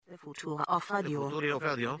Future of Radio. The future of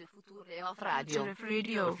radio. The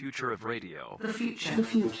future of radio. The future of radio. The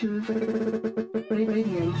future of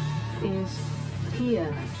radio is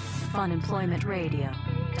here.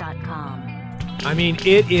 Funemploymentradio.com. I mean,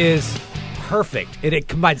 it is perfect. It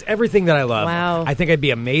combines everything that I love. Wow. I think I'd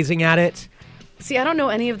be amazing at it. See, I don't know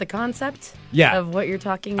any of the concept of what you're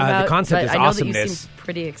talking about. The concept is I know awesomeness. that you seem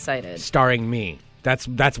pretty excited. Starring me. That's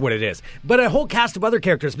what it is. But a whole cast of other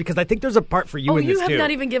characters, because I think there's a part for you in this, too. You have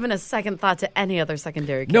not even given a second thought to any other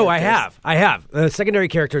secondary characters. No, I have. The secondary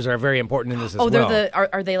characters are very important in this as well.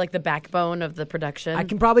 Are they like the backbone of the production? I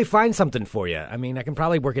can probably find something for you. I mean, I can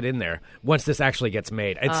probably work it in there once this actually gets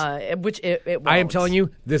made. Which it won't. I am telling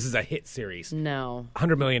you, this is a hit series. No.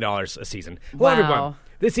 $100 million a season. Wow. Hello, everyone.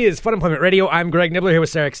 This is Fun Employment Radio. I'm Greg Nibbler here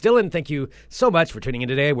with Sarah Stillen. Thank you so much for tuning in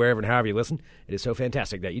today, wherever and however you listen. It is so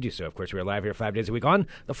fantastic that you do so. Of course, we are live here 5 days a week on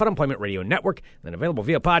the Fun Employment Radio Network, and then available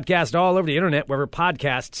via podcast all over the internet, wherever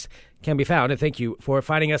podcasts can be found. And thank you for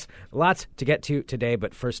finding us. Lots to get to today,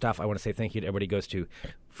 but first off, I want to say thank you to everybody who goes to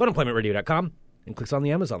funemploymentradio.com and clicks on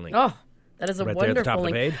the Amazon link. Oh, that is a right there at the top wonderful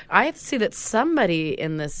of the link. page. I have to see that somebody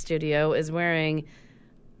in this studio is wearing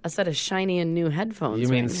a set of shiny and new headphones. You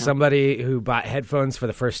mean right now. somebody who bought headphones for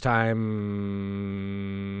the first time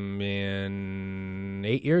in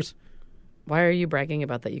 8 years? Why are you bragging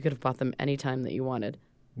about that? You could have bought them any time that you wanted.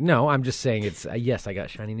 No, I'm just saying it's yes. I got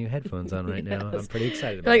shiny new headphones on right now. I'm pretty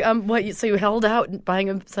excited about it. So you held out buying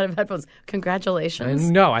a set of headphones. Congratulations.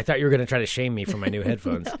 No, I thought you were going to try to shame me for my new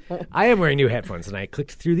headphones. No. I am wearing new headphones, and I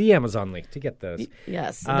clicked through the Amazon link to get those.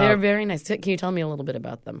 Yes, they're very nice. Can you tell me a little bit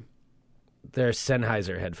about them? They're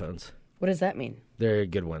Sennheiser headphones. What does that mean? They're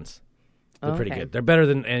good ones. They're pretty Okay. good. They're better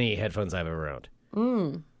than any headphones I've ever owned.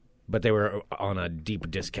 Mm. But they were on a deep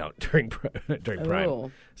discount during Prime,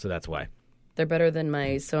 Oh. so that's why. They're better than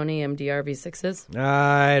my Sony MDR V6s?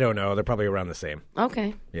 I don't know. They're probably around the same.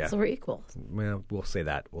 Okay. Yeah. So we're equal. Well, we'll say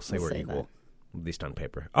that. We'll say we're say equal, that. at least on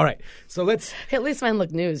paper. All right. So let's. Hey, at least mine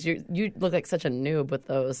look new. You look like such a noob with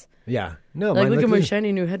those. Yeah. No. Like, mine look at my new.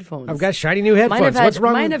 shiny new headphones. I've got shiny new headphones. What's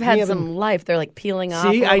wrong mine with have had me some life. They're like peeling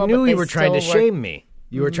off. See, a I little, knew but you they were trying to still work. shame me.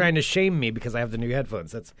 You were trying to shame me because I have the new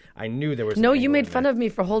headphones. I knew there was. No, something you made going fun there. of me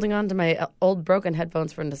for holding on to my old broken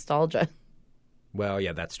headphones for nostalgia. Well,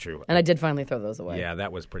 yeah, that's true. And I did finally throw those away. Yeah,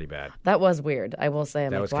 that was pretty bad. That was weird. I will say.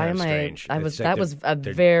 I'm That like, was why kind of am strange. I? It's like That was a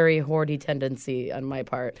they're- very hoardy tendency on my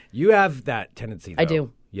part. You have that tendency, though. I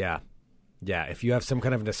do. Yeah. Yeah, if you have some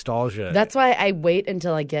kind of nostalgia. That's why I wait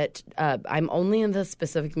until I get. I'm only in this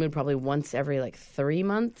specific mood probably once every like 3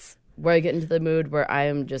 months, where I get into the mood where I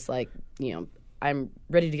am just like, I'm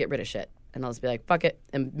ready to get rid of shit, and I'll just be like, fuck it,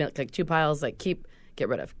 and make like 2 piles, like keep, get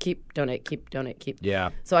rid of, keep, donate, keep, donate, keep. Yeah.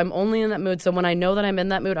 So I'm only in that mood. So when I know that I'm in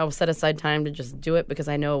that mood, I will set aside time to just do it, because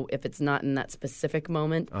I know if it's not in that specific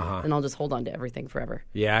moment, then I'll just hold on to everything forever.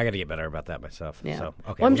 Yeah, I got to get better about that myself. Yeah. So,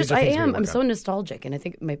 okay. Well, these are things we can I'm work so on. nostalgic, and I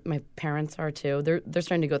think my parents are too. They're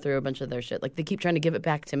starting to go through a bunch of their shit. Like, they keep trying to give it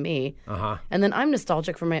back to me. And then I'm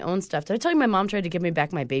nostalgic for my own stuff. Did I tell you my mom tried to give me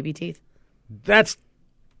back my baby teeth? That's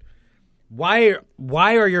why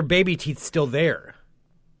are your baby teeth still there?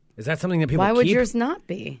 Is that something that people Why would keep? yours not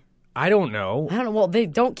be? I don't know. I don't know. Well, they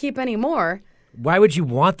don't keep anymore. Why would you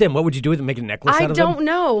want them? What would you do with them? Make a necklace I out of them? don't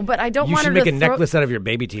know, but I don't You want should her make to a throw... necklace out of your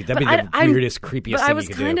baby teeth. That'd be But the I'm- weirdest, creepiest But thing I was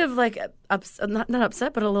you could kind do. of like not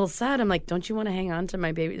upset, but a little sad. I'm like, don't you want to hang on to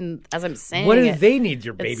my baby? And as I'm saying, What do it, they need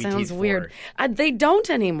your baby it sounds teeth weird. for? They don't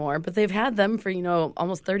anymore, but they've had them for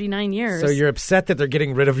almost 39 years. So you're upset that they're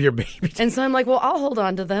getting rid of your baby teeth. And so I'm like, well, I'll hold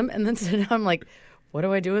on to them. And then so now I'm like, what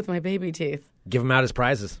do I do with my baby teeth? Give them out as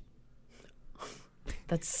prizes.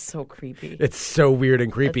 That's so creepy. It's so weird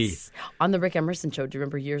and creepy. On the Rick Emerson show, do you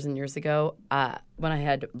remember years and years ago when I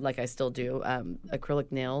had, like I still do,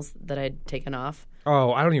 acrylic nails that I'd taken off?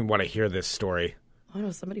 Oh, I don't even want to hear this story. Oh,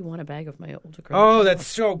 no, somebody won a bag of my old acrylic Oh, nails. that's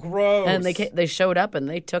so gross. And they showed up and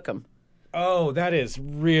they took them. Oh, that is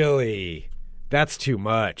really... That's too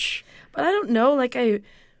much. But I don't know, what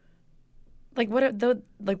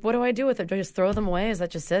do I do with them? Do I just throw them away? Is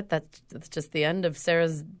that just it? That's just the end of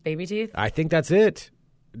Sarah's baby teeth? I think that's it.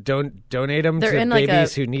 Don't donate them They're to in like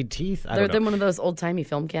babies who need teeth. I They're don't know. one of those old-timey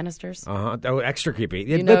film canisters. Oh, extra creepy. It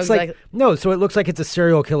You know looks like exactly- so it looks like it's a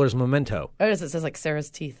serial killer's memento. Oh, it says like Sarah's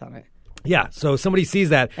teeth on it. Yeah, so somebody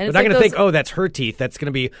sees that, And they're it's not like going to think, those- "Oh, that's her teeth." That's going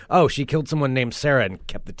to be, "Oh, she killed someone named Sarah and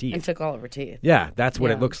kept the teeth." And took all of her teeth. Yeah, that's what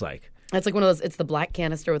Yeah. it looks like. It's like one of those, it's the black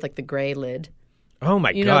canister with like the gray lid. Oh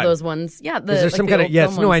my You god! know those ones? Yeah. Is there like some the kind of old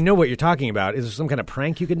yes? film No, I ones. know what you're talking about. Is there some kind of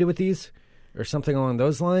prank you can do with these, or something along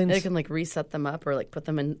those lines? They can like reset them up or like put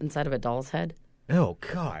them inside of a doll's head. Oh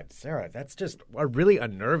God, Sarah, that's just really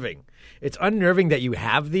unnerving. It's unnerving that you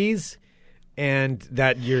have these. and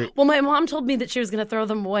that you're... Well, my mom told me that she was going to throw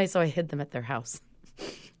them away, so I hid them at their house.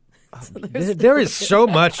 So there is so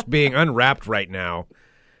much being unwrapped right now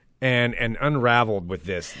and unraveled with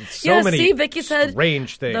this. So many see, Vicky said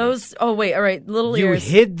strange things. Those. Oh wait, all right, little you ears.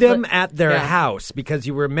 hid them at their house because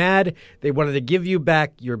you were mad. They wanted to give you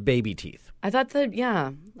back your baby teeth. I thought that,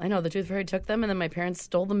 I know, the tooth fairy took them, and then my parents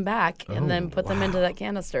stole them back and then put them into that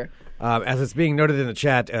canister. As it's being noted in the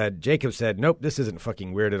chat, Jacob said, nope, this isn't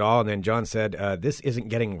fucking weird at all. And then John said, this isn't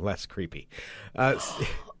getting less creepy.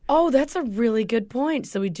 Oh, that's a really good point.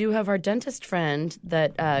 So we do have our dentist friend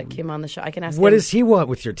that came on the show. I can ask him. What does he want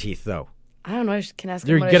with your teeth, though? I don't know. I can ask him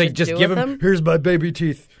You're what I gonna should just do give with him, them. here's my baby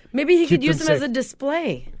teeth. Maybe he could Keep use them them as safe. a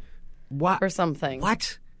display What? or something.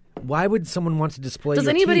 What? Why would someone want to display Does your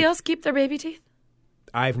anybody teeth? else keep their baby teeth?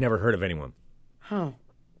 I've never heard of anyone. Oh.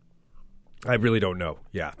 I really don't know.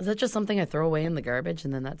 Yeah. Is that just something I throw away in the garbage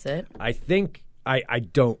and then that's it? I think I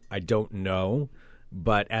don't know,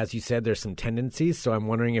 but as you said, there's some tendencies. So I'm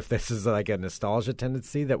wondering if this is like a nostalgia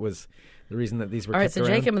tendency that was the reason that these were. All right, kept so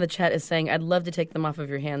around. Jacob in the chat is saying, "I'd love to take them off of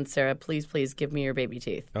your hands, Sarah. Please, please give me your baby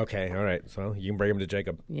teeth." Okay, all right. So you can bring them to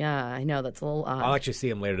Jacob. Yeah, I know that's a little odd. I'll actually see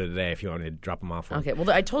him later today if you want me to drop them off. For him. Okay, well,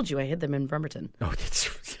 I told you I hid them in Bremerton. Oh,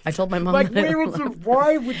 that's I told my mom. like that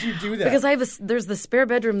why would you do that? because there's the spare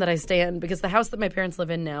bedroom that I stay in because the house that my parents live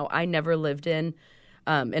in now I never lived in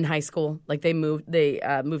high school. Like they moved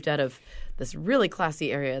out of this really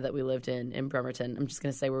classy area that we lived in Bremerton. I'm just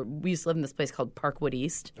going to say we used to live in this place called Parkwood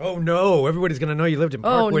East. Oh no! Everybody's gonna know you lived in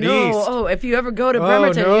Parkwood no. East. Oh, if you ever go to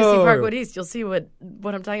Bremerton and you see no. Parkwood East, you'll see what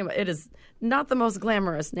I'm talking about. It is not the most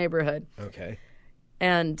glamorous neighborhood. Okay.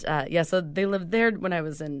 And so they lived there when I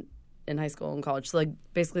was in high school and college. So like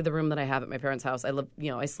basically the room that I have at my parents' house,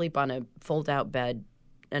 I sleep on a fold-out bed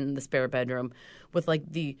in the spare bedroom with like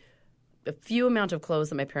a few amount of clothes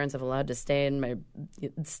that my parents have allowed to stay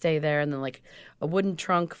there, and then like a wooden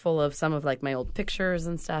trunk full of some of like my old pictures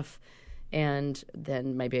and stuff, and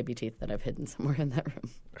then my baby teeth that I've hidden somewhere in that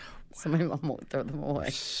room. So my mom won't throw them away.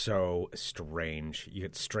 So strange. You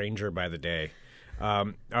get stranger by the day.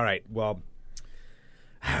 All right. Well,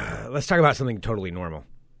 let's talk about something totally normal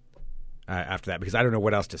after that, because I don't know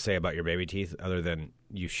what else to say about your baby teeth other than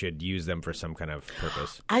you should use them for some kind of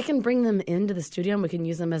purpose. I can bring them into the studio and we can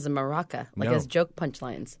use them as a maraca, as joke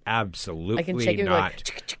punchlines. Absolutely I can shake it not.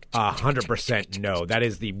 like 100% no. That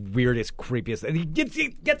is the weirdest, creepiest.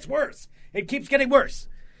 It gets worse. It keeps getting worse.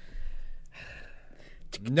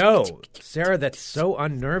 No, Sarah, that's so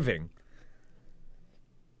unnerving.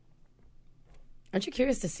 Aren't you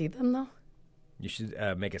curious to see them though? You should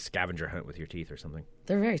make a scavenger hunt with your teeth or something.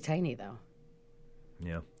 They're very tiny though.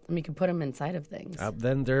 Yeah. And we can put them inside of things.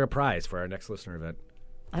 Then they're a prize for our next listener event.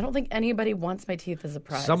 I don't think anybody wants my teeth as a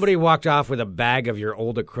prize. Somebody walked off with a bag of your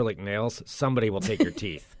old acrylic nails. Somebody will take your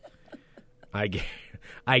teeth.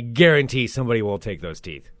 I guarantee somebody will take those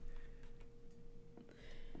teeth.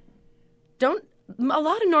 A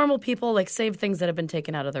lot of normal people like save things that have been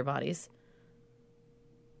taken out of their bodies.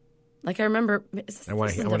 Like I remember, I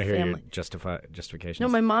want to hear your justification. No,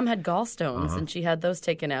 my mom had gallstones, and she had those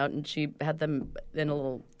taken out, and she had them in a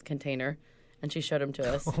little container, and she showed them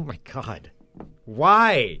to us. Oh my God,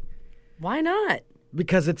 why? Why not?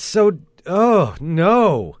 Because it's so. Oh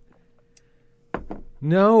no,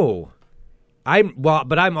 no.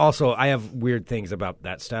 But I'm also. I have weird things about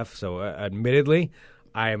that stuff. So, admittedly,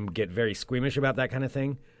 I get very squeamish about that kind of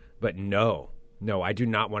thing. But no, I do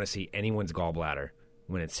not want to see anyone's gallbladder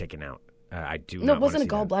when it's taken out. I do not. No, it wasn't a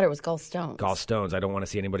gallbladder. gallbladder. It was gallstones. Gallstones. I don't want to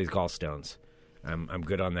see anybody's gallstones. I'm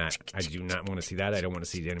good on that. I do not want to see that. I don't want to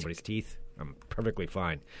see anybody's teeth. I'm perfectly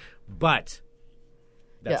fine. But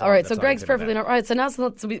all right. So Greg's perfectly normal. All right. So now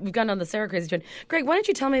we've gone on the Sarah crazy train. Greg, why don't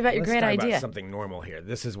you tell me about your great talk idea? About something normal here.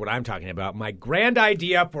 This is what I'm talking about. My grand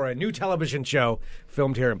idea for a new television show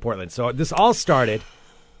filmed here in Portland. So this all started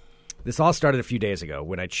a few days ago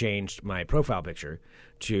when I changed my profile picture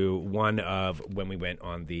to one of when we went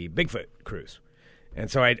on the Bigfoot cruise. And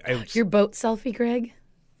so Your boat selfie, Greg?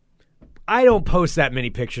 I don't post that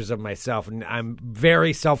many pictures of myself, and I'm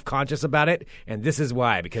very self-conscious about it, and this is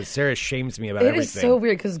why, because Sarah shames me about everything. It is so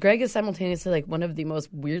weird, because Greg is simultaneously like one of the most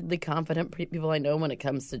weirdly confident people I know when it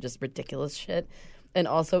comes to just ridiculous shit, and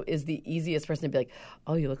also is the easiest person to be like,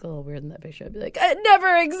 oh, you look a little weird in that picture. I'd be like, it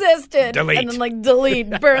never existed! Delete. And then like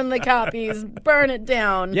delete, burn the copies, burn it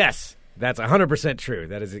down. Yes, that's 100% true.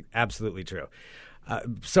 That is absolutely true.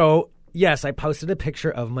 So, yes, I posted a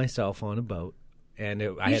picture of myself on a boat. And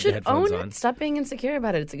I had the headphones on. Stop being insecure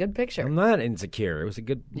about it. It's a good picture. I'm not insecure. It was a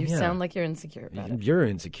good. You sound like you're insecure about it. You're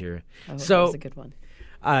insecure. I hope So it was a good one.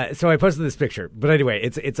 So I posted this picture. But anyway,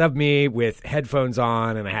 it's of me with headphones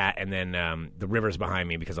on and a hat, and then the river's behind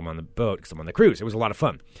me because I'm on the boat, because I'm on the cruise. It was a lot of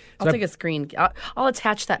fun. So I'll take a screen. I'll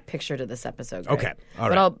attach that picture to this episode. Greg. Okay, all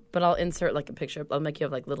right. But I'll insert like a picture. I'll make you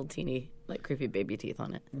have like little teeny, like creepy baby teeth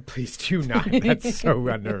on it. Please do not. That's so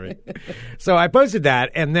unnerving. So I posted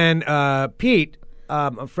that, and then Pete,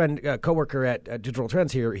 a friend, coworker at Digital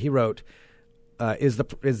Trends here, he wrote, is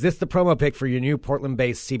this the promo pic for your new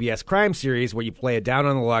Portland-based CBS crime series where you play a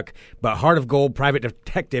down-on-the-luck but heart-of-gold private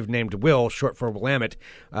detective named Will, short for Willamette,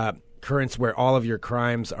 currents where all of your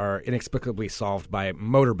crimes are inexplicably solved by a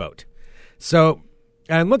motorboat? So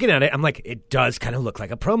I'm looking at it, I'm like, it does kind of look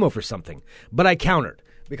like a promo for something. But I countered,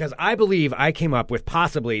 because I believe I came up with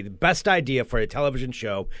possibly the best idea for a television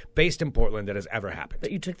show based in Portland that has ever happened.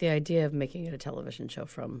 But you took the idea of making it a television show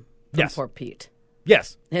from Yes. poor Pete.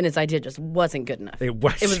 Yes. And his idea just wasn't good enough. It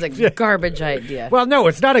was. It was a garbage idea. Well, no,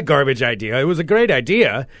 it's not a garbage idea. It was a great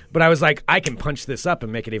idea, but I was like, I can punch this up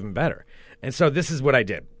and make it even better. And so this is what I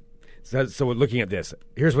did. So looking at this,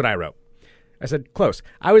 here's what I wrote. I said, close.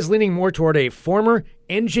 I was leaning more toward a former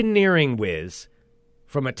engineering whiz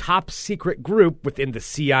from a top secret group within the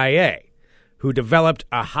CIA who developed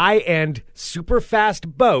a high-end,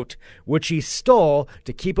 super-fast boat which he stole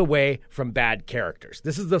to keep away from bad characters.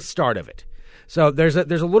 This is the start of it. So there's a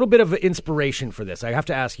little bit of inspiration for this. I have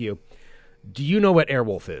to ask you, do you know what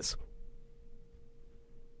Airwolf is?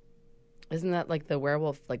 Isn't that like the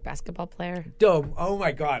werewolf, like basketball player? Oh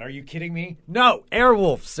my God, are you kidding me? No,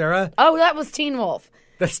 Airwolf, Sarah. Oh, that was Teen Wolf.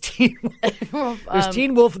 That's Teen Wolf. There's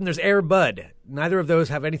Teen Wolf and there's Air Bud. Neither of those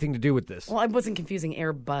have anything to do with this. Well, I wasn't confusing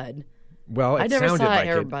Air Bud. Well, it I never sounded saw like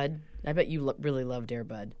Air it. Bud. I bet you really loved Air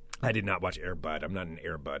Bud. I did not watch Air Bud. I'm not an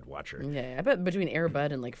Air Bud watcher. Yeah, I bet between Air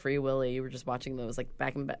Bud and like Free Willy, you were just watching those like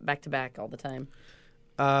back to back all the time.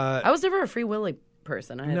 I was never a Free Willy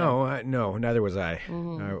person. No, neither was I.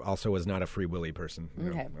 I also was not a Free Willy person.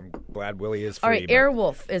 No, Okay. I'm glad Willy is free. All right, but-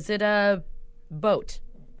 Airwolf. Is it a boat?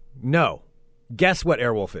 No. Guess what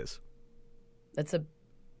Airwolf is. It's a.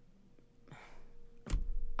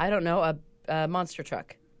 I don't know, a monster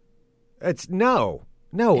truck. It's no,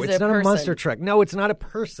 Is it's it a not a person? monster truck. No, it's not a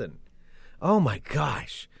person. Oh my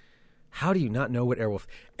gosh. How do you not know what Airwolf?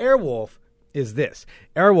 Airwolf is this.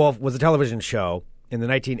 Airwolf was a television show in the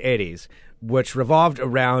 1980s which revolved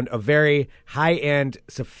around a very high-end,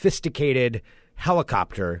 sophisticated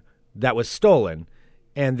helicopter that was stolen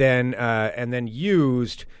and then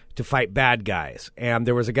used to fight bad guys. And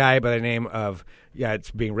there was a guy by the name of,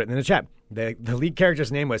 it's being written in the chat. The lead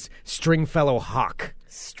character's name was Stringfellow Hawk.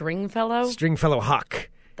 Stringfellow? Stringfellow Hawk.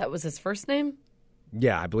 That was his first name?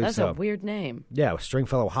 Yeah, I believe That's so. a weird name. Yeah,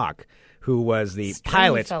 Stringfellow Hawk, who was the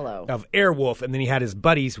pilot Stringfellow. of Airwolf, and then he had his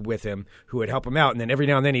buddies with him who would help him out. And then every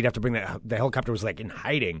now and then he'd have to bring the helicopter was like in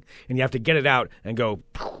hiding, and you have to get it out and go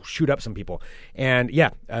shoot up some people. And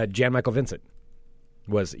yeah, Jan Michael Vincent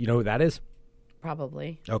was. You know who that is?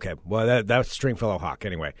 Probably. Okay, well that's Stringfellow Hawk.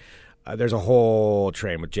 Anyway, there's a whole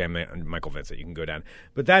train with Jan Michael Vincent you can go down,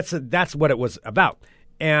 but that's what it was about.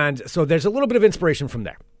 And so there's a little bit of inspiration from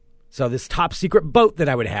there. So this top secret boat that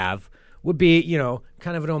I would have would be,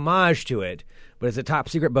 kind of an homage to it, but it's a top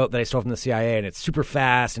secret boat that I stole from the CIA, and it's super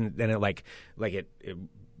fast, and then it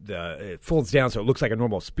folds down so it looks like a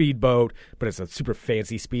normal speedboat, but it's a super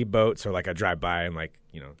fancy speedboat. So like I drive by and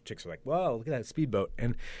chicks are like, "Whoa, look at that speedboat!"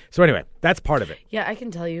 And so anyway, that's part of it. Yeah, I can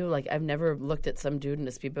tell you, like, I've never looked at some dude in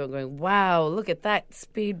a speedboat going, "Wow, look at that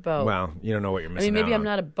speedboat." Well, you don't know what you're I missing. mean, maybe out I'm on.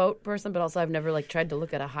 not a boat person, but also I've never like tried to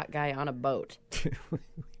look at a hot guy on a boat.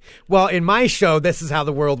 Well, in my show, this is how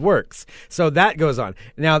the world works. So that goes on.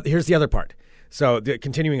 Now, here's the other part. So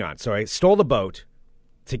continuing on. So I stole the boat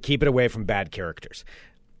to keep it away from bad characters.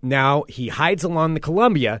 Now he hides along the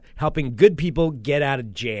Columbia, helping good people get out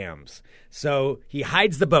of jams. So he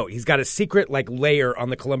hides the boat. He's got a secret layer on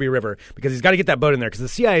the Columbia River because he's got to get that boat in there because the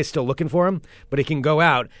CIA is still looking for him. But he can go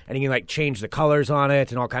out and he can change the colors on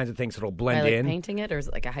it and all kinds of things so it'll blend By in. painting it, or is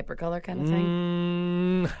it like a hypercolor kind of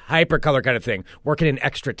thing? Hypercolor kind of thing. Working in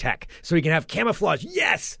extra tech. So he can have camouflage.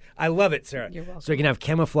 Yes! I love it, Sarah. You're welcome. So he can have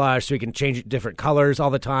camouflage so he can change it different colors all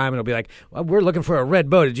the time. And it'll be like, well, we're looking for a red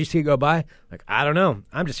boat. Did you see it go by? Like, I don't know.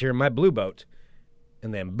 I'm just here in my blue boat.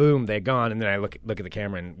 And then boom, they're gone. And then I look at the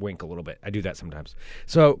camera and wink a little bit. I do that sometimes.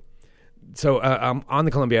 So I'm on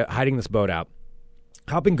the Columbia, hiding this boat out,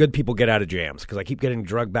 helping good people get out of jams because I keep getting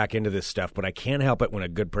drugged back into this stuff, but I can't help it when a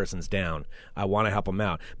good person's down. I want to help them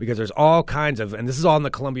out because there's all kinds of, and this is all in the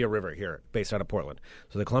Columbia River here, based out of Portland.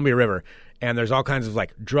 So the Columbia River, and there's all kinds of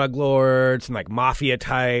drug lords and mafia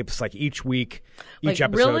types, each week, each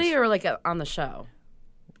episode. Really, or on the show?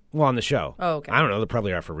 Well, on the show. Oh, okay. I don't know. They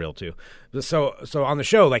probably are for real, too. So on the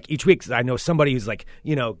show, like, each week, I know somebody who's, like,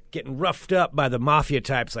 getting roughed up by the mafia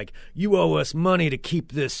types. Like, you owe us money to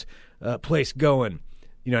keep this place going.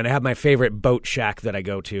 And I have my favorite boat shack that I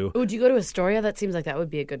go to. Ooh, do you go to Astoria? That seems like that would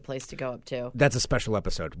be a good place to go up to. That's a special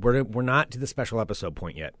episode. We're not to the special episode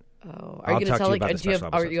point yet. Oh, are you going to tell,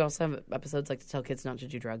 like, you also have episodes like to tell kids not to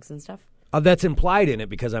do drugs and stuff? That's implied in it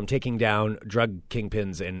because I'm taking down drug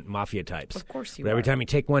kingpins and mafia types. Of course you But every are. time you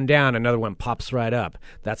take one down, another one pops right up.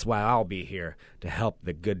 That's why I'll be here to help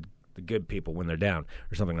the good people when they're down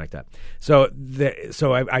or something like that. So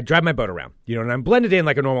I drive my boat around, and I'm blended in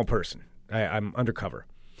like a normal person. I'm undercover.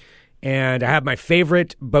 And I have my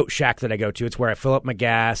favorite boat shack that I go to. It's where I fill up my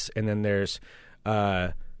gas, and then there's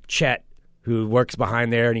Chet, who works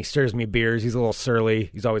behind there, and he stirs me beers. He's a little surly.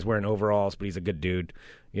 He's always wearing overalls, but he's a good dude.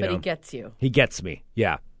 But he gets you. He gets me,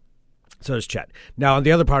 yeah. So does Chet. Now, on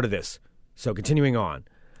the other part of this, so continuing on,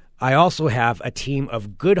 I also have a team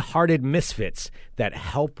of good-hearted misfits that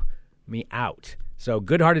help me out. So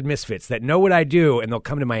good-hearted misfits that know what I do, and they'll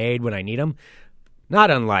come to my aid when I need them, not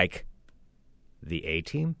unlike the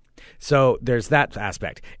A-Team. So there's that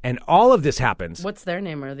aspect. And all of this happens. What's their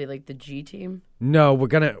name? Are they like the G team? No, we're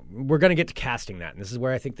gonna get to casting that. And this is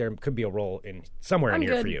where I think there could be a role in somewhere in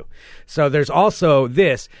here for you. So there's also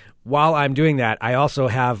this. While I'm doing that, I also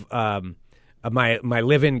have my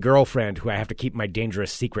live-in girlfriend who I have to keep my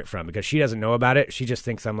dangerous secret from because she doesn't know about it. She just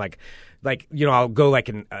thinks I'm like I'll go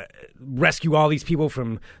and rescue all these people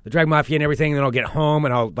from the drug mafia and everything, and then I'll get home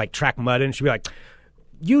and I'll like track mud, and she'll be like,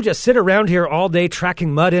 you just sit around here all day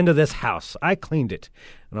tracking mud into this house. I cleaned it.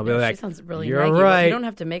 And I'll be like, she sounds really you're naggy, right. But you don't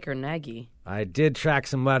have to make her naggy. I did track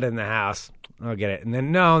some mud in the house. I'll get it. And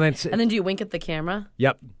then, And then do you wink at the camera?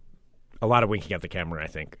 Yep. A lot of winking at the camera, I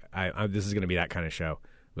think. This is going to be that kind of show.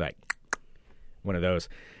 Like, one of those.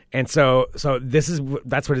 And so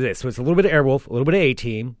that's what it is. So it's a little bit of Airwolf, a little bit of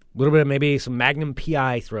A-Team, a little bit of maybe some Magnum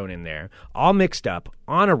PI thrown in there, all mixed up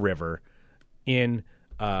on a river in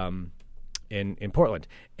Portland.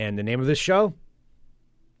 And the name of this show?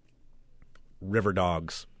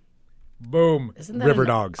 Riverdogs. Boom. Isn't that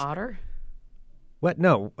Riverdogs. an otter? What?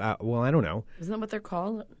 No. Well, I don't know. Isn't that what they're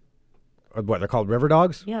called? What, they're called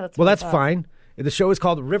Riverdogs? Yeah, that's well, what I that's thought. fine. The show is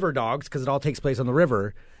called Riverdogs because it all takes place on the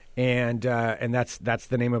river, and that's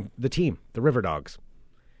the name of the team, the Riverdogs.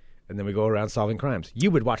 And then we go around solving crimes.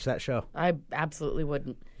 You would watch that show. I absolutely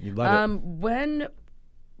wouldn't. You'd love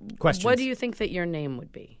Questions. What do you think that your name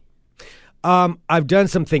would be? I've done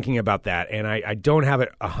some thinking about that, and I don't have it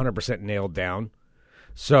 100% nailed down.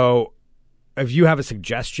 So if you have a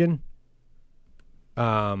suggestion,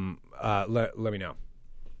 let me know.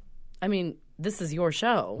 I mean, this is your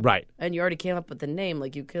show. Right. And you already came up with the name.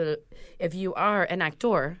 Like you could, if you are an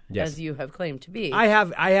actor, Yes. as you have claimed to be. I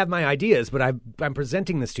have my ideas, but I'm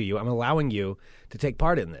presenting this to you. I'm allowing you to take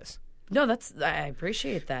part in this. No, I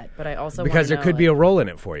appreciate that, but I also Because there could be a role in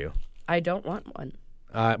it for you. I don't want one.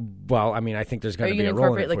 Well, I mean, I think there's going to be a Are you role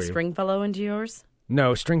in going it to incorporate like for you. Stringfellow into yours?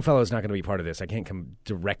 No, Stringfellow is not going to be part of this. I can't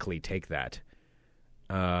directly take that.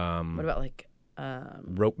 What about like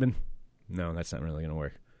Ropeman? No, that's not really going to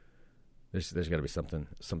work. There's got to be something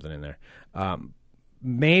in there.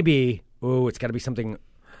 Maybe. It's got to be something.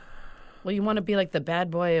 Well, you want to be like the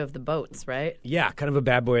bad boy of the boats, right? Yeah, kind of a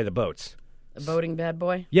bad boy of the boats. A boating bad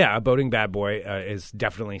boy? Yeah, a boating bad boy is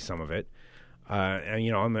definitely some of it.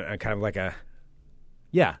 And, I'm a kind of like I'm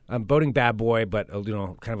a boating bad boy, but,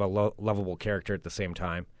 kind of a lovable character at the same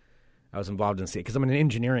time. I was involved in because I'm an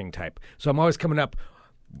engineering type. So I'm always coming up,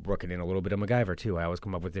 working in a little bit of MacGyver, too. I always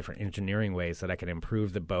come up with different engineering ways that I can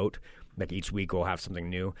improve the boat. Like each week we'll have something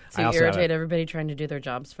new. So you irritate everybody trying to do their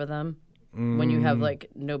jobs for them when you have, like,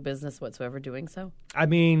 no business whatsoever doing so? I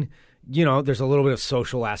mean, there's a little bit of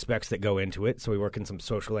social aspects that go into it. So we work in some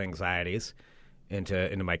social anxieties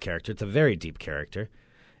into my character. It's a very deep character.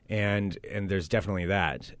 And there's definitely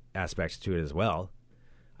that aspect to it as well.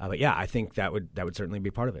 But yeah, I think that would certainly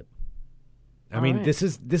be part of it. I mean, right. this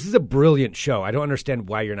is a brilliant show. I don't understand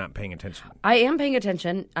why you're not paying attention. I am paying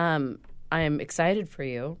attention. I am excited for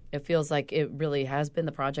you. It feels like it really has been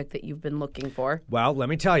the project that you've been looking for. Well, let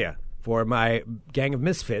me tell you, for my gang of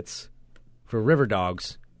misfits, for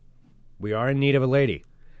Riverdogs, we are in need of a lady.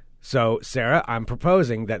 So, Sarah, I'm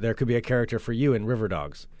proposing that there could be a character for you in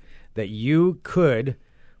Riverdogs that you could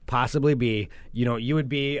possibly be. You would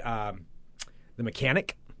be the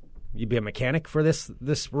mechanic. You'd be a mechanic for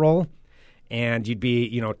this role, and you'd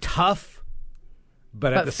be tough,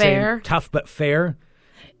 but at the fair. same tough but fair.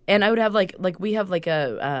 And I would have like we have like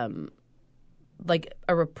a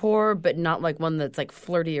rapport, but not like one that's like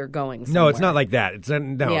flirty or going somewhere. No, it's not like that. It's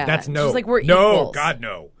no. Yeah, That's no. just like we're no. equals. God,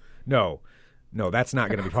 no. No, that's not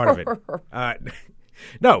going to be part of it.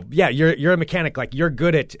 No, yeah, you're a mechanic. Like, you're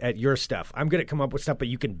good at your stuff. I'm good at coming up with stuff, but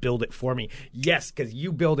you can build it for me. Yes, because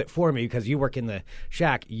you build it for me because you work in the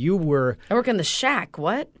shack. I work in the shack.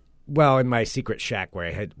 What? Well, in my secret shack where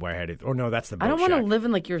I had it. Or no, that's the boat I don't want to live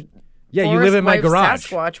in like your you live in my garage.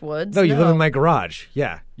 Sasquatch woods. No, you live in my garage.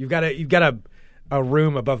 Yeah, you've got a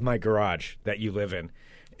room above my garage that you live in.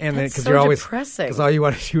 And then because so you're always depressing. Because all you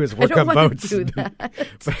want to do is work I don't on want boats. to do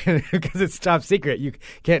that. Because it's top secret, you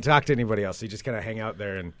can't talk to anybody else. So you just kind of hang out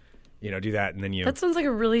there and do that, and then you. That sounds like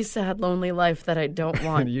a really sad, lonely life that I don't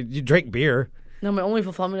want. you drink beer. No, my only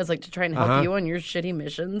fulfillment is like to try and help you on your shitty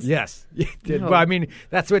missions. Yes. No. Well, I mean,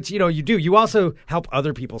 that's what you do. You also help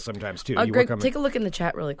other people sometimes too. Greg, take a look in the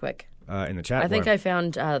chat really quick. In the chat, I think I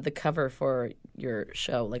found the cover for your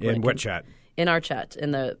show. Like in what chat? In our chat,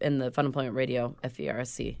 in the Fun Employment Radio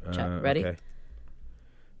FERSC chat. Ready? Okay.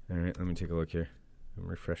 All right, let me take a look here. I'm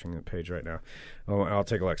refreshing the page right now. Oh, I'll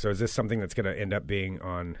take a look. So is this something that's going to end up being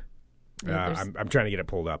on? I'm trying to get it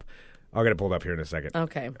pulled up. I'll get it pulled up here in a second.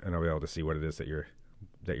 Okay. And I'll be able to see what it is that you're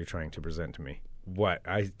trying to present to me. What?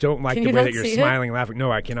 I don't like Can the you way not that you're see smiling and laughing.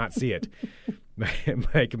 No, I cannot see it.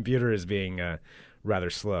 My computer is being rather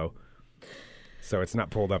slow. So it's not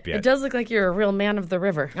pulled up yet. It does look like you're a real man of the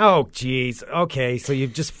river. Oh, jeez. Okay, so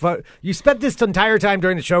you've just you spent this entire time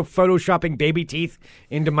during the show photoshopping baby teeth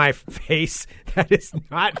into my face. That is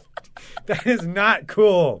not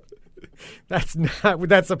cool. That's not what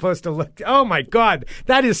that's supposed to look. Oh my God,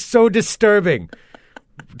 that is so disturbing.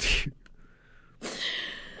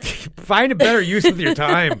 Find a better use of your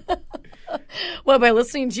time. What, by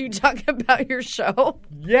listening to you talk about your show?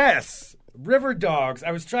 Yes. Riverdogs.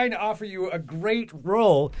 I was trying to offer you a great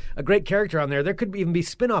role, a great character on there. There could even be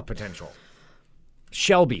spin-off potential.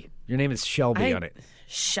 Shelby. Your name is Shelby on it.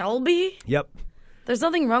 Shelby? Yep. There's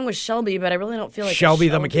nothing wrong with Shelby, but I really don't feel like Shelby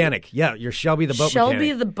the mechanic. Yeah, you're Shelby the boat mechanic.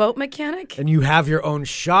 Shelby the boat mechanic? And you have your own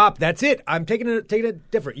shop. That's it. I'm taking it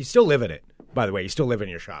different. You still live in it, by the way. You still live in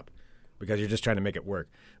your shop because you're just trying to make it work.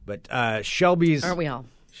 But Shelby's... Aren't we all?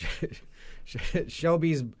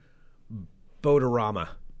 Shelby's Boatorama.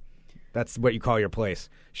 That's what you call your place.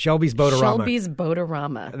 Shelby's Boatorama. Shelby's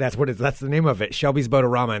Boatorama. That's the name of it. Shelby's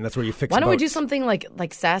Boatorama, and that's where you fix Why don't we boats. do something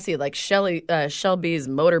like sassy, like Shelby's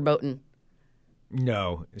Motorboating?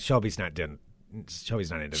 No, Shelby's not into that. Shelby's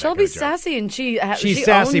kind of sassy, and she's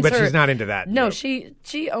sassy, owns but her, she's not into that. No, No.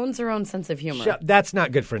 she owns her own sense of humor. That's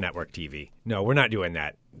not good for network TV. No, we're not doing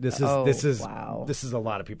that. This is wow. This is a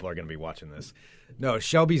lot of people are going to be watching this. No,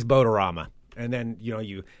 Shelby's Boatorama, and then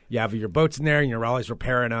you have your boats in there, and you're always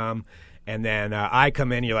repairing them, and then I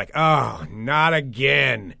come in, you're like, oh, not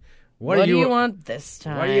again. What do you want this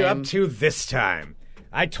time? What are you up to this time?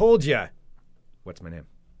 I told you. What's my name?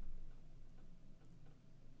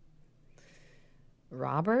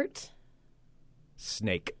 Robert?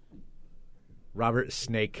 Snake. Robert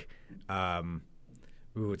Snake.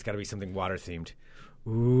 It's got to be something water themed.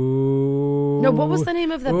 Ooh. No, what was the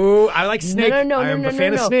name of the... Ooh, I like Snake. No, I'm a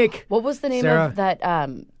fan of Snake. What was the name Sarah, of that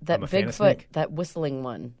I'm a fan of Bigfoot, Snake. that whistling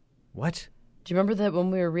one? What? Do you remember that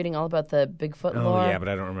when we were reading all about the Bigfoot Oh, lore? yeah, but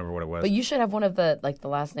I don't remember what it was. But you should have one of the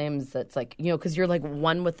last names that's like, because you're like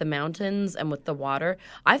one with the mountains and with the water.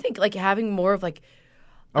 I think like having more of like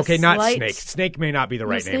okay, not Snake. Snake may not be the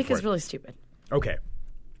right name Snake for is it. really stupid. Okay.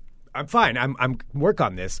 I'm fine. I'm work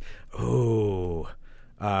on this. Ooh.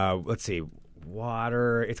 Let's see.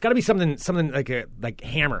 Water. It's got to be something like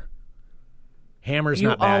hammer. Hammer's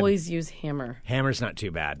not bad. You always use hammer. Hammer's not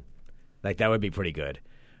too bad. Like that would be pretty good.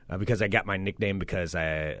 Because I got my nickname because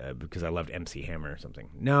I loved MC Hammer or something.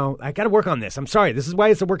 No, I got to work on this. I'm sorry. This is why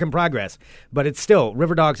it's a work in progress. But it's still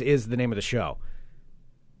Riverdogs is the name of the show.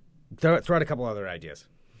 Throw out a couple other ideas.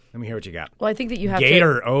 Let me hear what you got. Well, I think that you have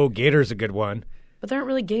Gator. Oh, Gator's a good one. But there aren't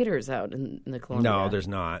really gators out in the Columbia. No, there's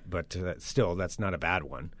not. But still, that's not a bad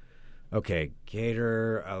one. Okay,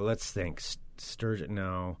 Gator. Let's think. Sturgeon.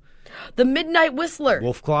 No. The Midnight Whistler.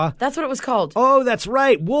 Wolfclaw. That's what it was called. Oh, that's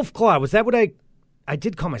right. Wolfclaw. Was that what I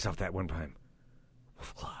did call myself that one time?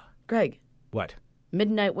 Wolfclaw. Greg. What?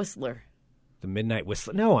 Midnight Whistler. The Midnight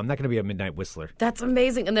Whistler. No, I'm not going to be a Midnight Whistler. That's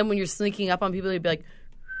amazing. And then when you're sneaking up on people, you'd be like...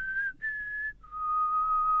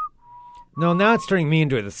 No, now it's turning me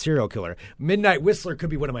into a serial killer. Midnight Whistler could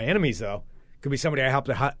be one of my enemies, though. Could be somebody I have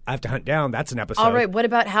to hunt down. That's an episode. All right.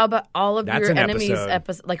 How about all of That's your an enemies?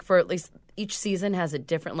 episode. Like for at least each season has a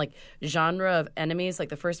different genre of enemies. Like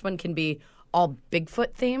the first one can be all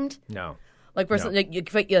Bigfoot themed. No. Like you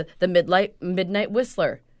fight the Midnight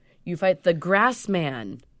Whistler. You fight the Grass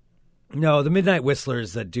Man. No, the Midnight Whistler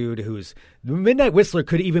is that dude who's... The Midnight Whistler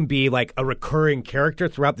could even be like a recurring character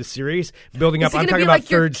throughout the series, building up. I'm talking about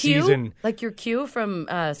third season. Like your Q from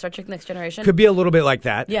Star Trek Next Generation? Could be a little bit like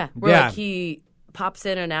that. Yeah, where like he pops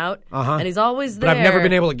in and out, and he's always there. But I've never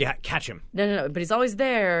been able to catch him. No, but he's always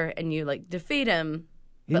there, and you like defeat him.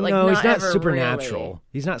 But like, he's not ever supernatural. Really.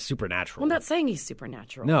 He's not supernatural. Well, I'm not saying he's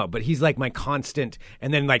supernatural. No, but he's like my constant.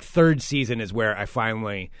 And then like third season is where I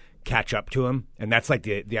finally catch up to him, and that's like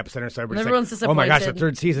the epicenter. So everyone's like, oh my gosh, the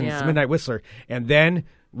third season, it's the Midnight Whistler. And then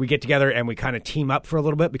we get together and we kind of team up for a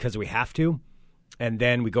little bit because we have to, and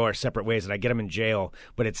then we go our separate ways, and I get him in jail,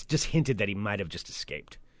 but it's just hinted that he might have just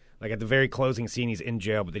escaped. Like at the very closing scene, he's in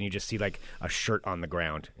jail, but then you just see like a shirt on the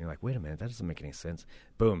ground. And you're like, wait a minute, that doesn't make any sense.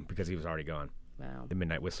 Boom, because he was already gone. Wow. The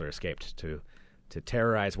Midnight Whistler escaped to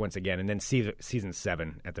terrorize once again, and then season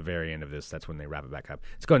 7 at the very end of this, that's when they wrap it back up.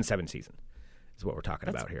 It's going 7 seasons. Is what we're talking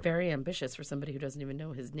about here. Very ambitious for somebody who doesn't even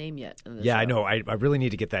know his name yet. In this show. I know. I really need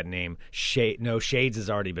to get that name. Shades has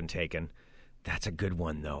already been taken. That's a good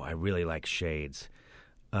one, though. I really like Shades.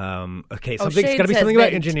 Okay, something's got to be something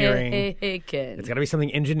about engineering. It's got to be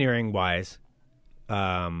something engineering-wise.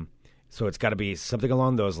 So it's got to be something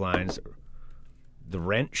along those lines. The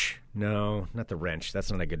Wrench? No, not the Wrench. That's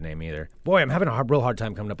not a good name either. Boy, I'm having a real hard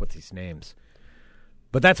time coming up with these names.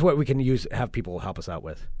 But that's what we can have people help us out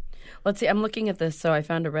with. Let's see. I'm looking at this. So I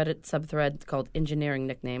found a Reddit subthread called Engineering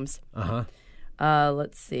Nicknames.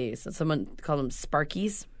 Let's see. So someone called them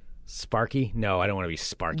Sparkies. Sparky? No, I don't want to be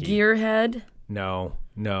Sparky. Gearhead? No,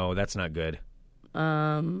 that's not good.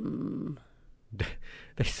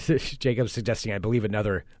 Jacob's suggesting, I believe,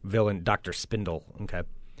 another villain, Dr. Spindle. Okay.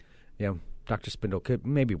 Yeah, Dr. Spindle could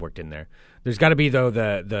maybe worked in there. There's got to be, though,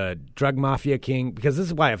 the drug mafia king, because this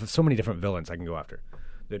is why I have so many different villains I can go after.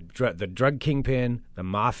 The drug kingpin, the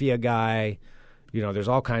mafia guy. You know, there's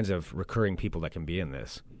all kinds of recurring people that can be in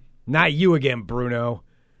this. Not you again, Bruno.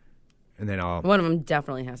 And then one of them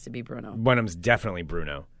definitely has to be Bruno. One of them's definitely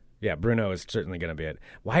Bruno. Yeah, Bruno is certainly going to be it.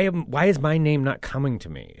 Why is my name not coming to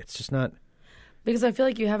me? It's just not. Because I feel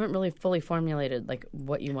like you haven't really fully formulated like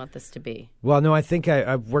what you want this to be. Well, no, I think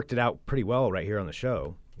I've worked it out pretty well right here on the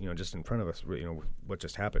show. You know, just in front of us. You know what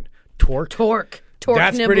just happened. Torque.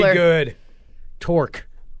 That's Nibbler. Pretty good. Torque.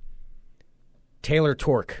 Taylor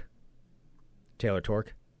Torque. That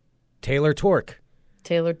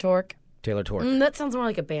sounds more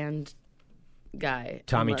like a band guy.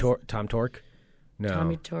 Tom Torque? No.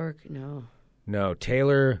 Tommy Torque? No,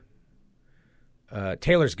 Taylor.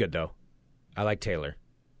 Taylor's good, though. I like Taylor.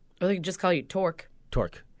 Or they could just call you Torque.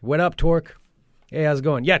 What up, Torque? Hey, how's it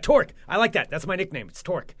going? Yeah, Torque. I like that. That's my nickname. It's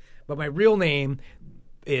Torque. But my real name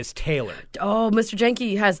is Taylor. Oh, Mr.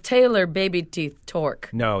 Jenke has Taylor Baby Teeth Torque.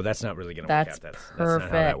 No, that's not really going to work out. That's perfect. That's not how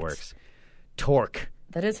that works. Torque.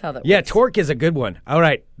 That is how that works. Yeah, Torque is a good one. All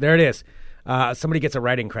right, there it is. Somebody gets a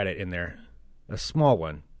writing credit in there. A small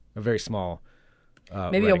one. A very small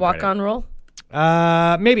maybe a walk-on role?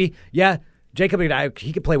 Maybe. Yeah. Jacob,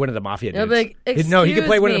 he could play one of the mafia dudes. Like, he could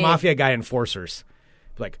play one of the mafia guy enforcers.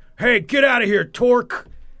 Like, hey, get out of here, Torque.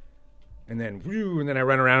 And then I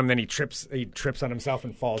run around, and then he trips on himself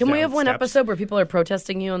and falls down. Can we have one episode where people are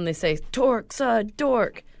protesting you and they say, Torque's a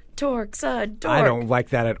dork, Torque's a dork. I don't like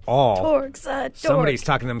that at all. Torque's a dork. Somebody's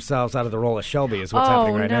talking themselves out of the role of Shelby is what's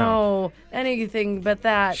happening right now. Oh, no. Anything but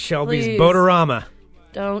that. Shelby's please. Boatorama.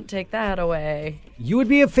 Don't take that away. You would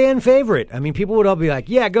be a fan favorite. I mean, people would all be like,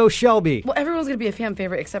 yeah, go Shelby. Well, everyone's going to be a fan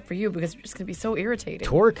favorite except for you because you're just going to be so irritating.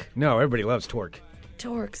 Torque? No, everybody loves Torque.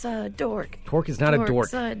 Torque's a dork. Torque is not a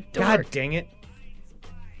dork. God dang it.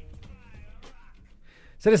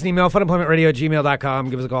 Send us an email, funemploymentradio@gmail.com.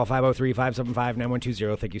 Give us a call,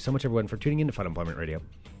 503-575-9120. Thank you so much, everyone, for tuning in to Fun Employment Radio.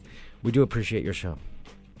 We do appreciate your show.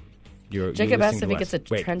 Jacob asked if he gets a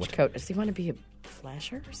trench coat. Does he want to be a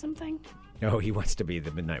flasher or something? No, he wants to be the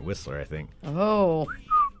Midnight Whistler, I think. Oh.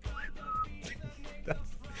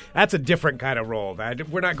 That's a different kind of role.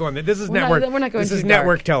 We're not going there. This is network. We're not going This is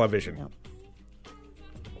network television. No.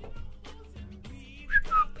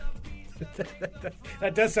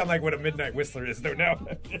 That does sound like what a Midnight Whistler is, though, now.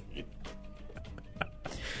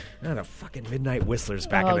 Not a fucking Midnight Whistler's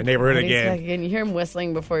back in the neighborhood again. You hear him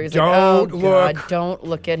whistling before he's don't like, look. God, don't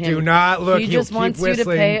look at him. Do not look. He just wants you to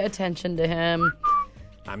pay attention to him.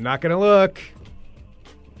 I'm not going to look.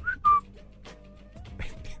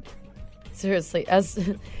 Seriously, as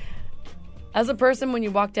a person, when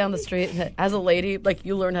you walk down the street, as a lady, like,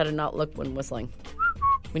 you learn how to not look when whistling.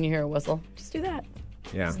 When you hear a whistle, just do that.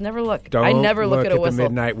 Yeah. Just never look. I never look at a whistle. The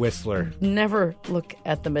Midnight Whistler. Never look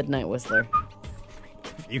at the Midnight Whistler.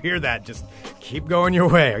 If you hear that, just keep going your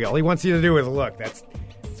way. All he wants you to do is look. That's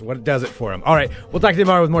That's what does it for him. All right, we'll talk to you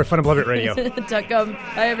tomorrow with more Fun Employment Radio. Bye,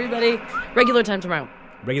 everybody. Regular time tomorrow.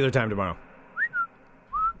 Regular time tomorrow.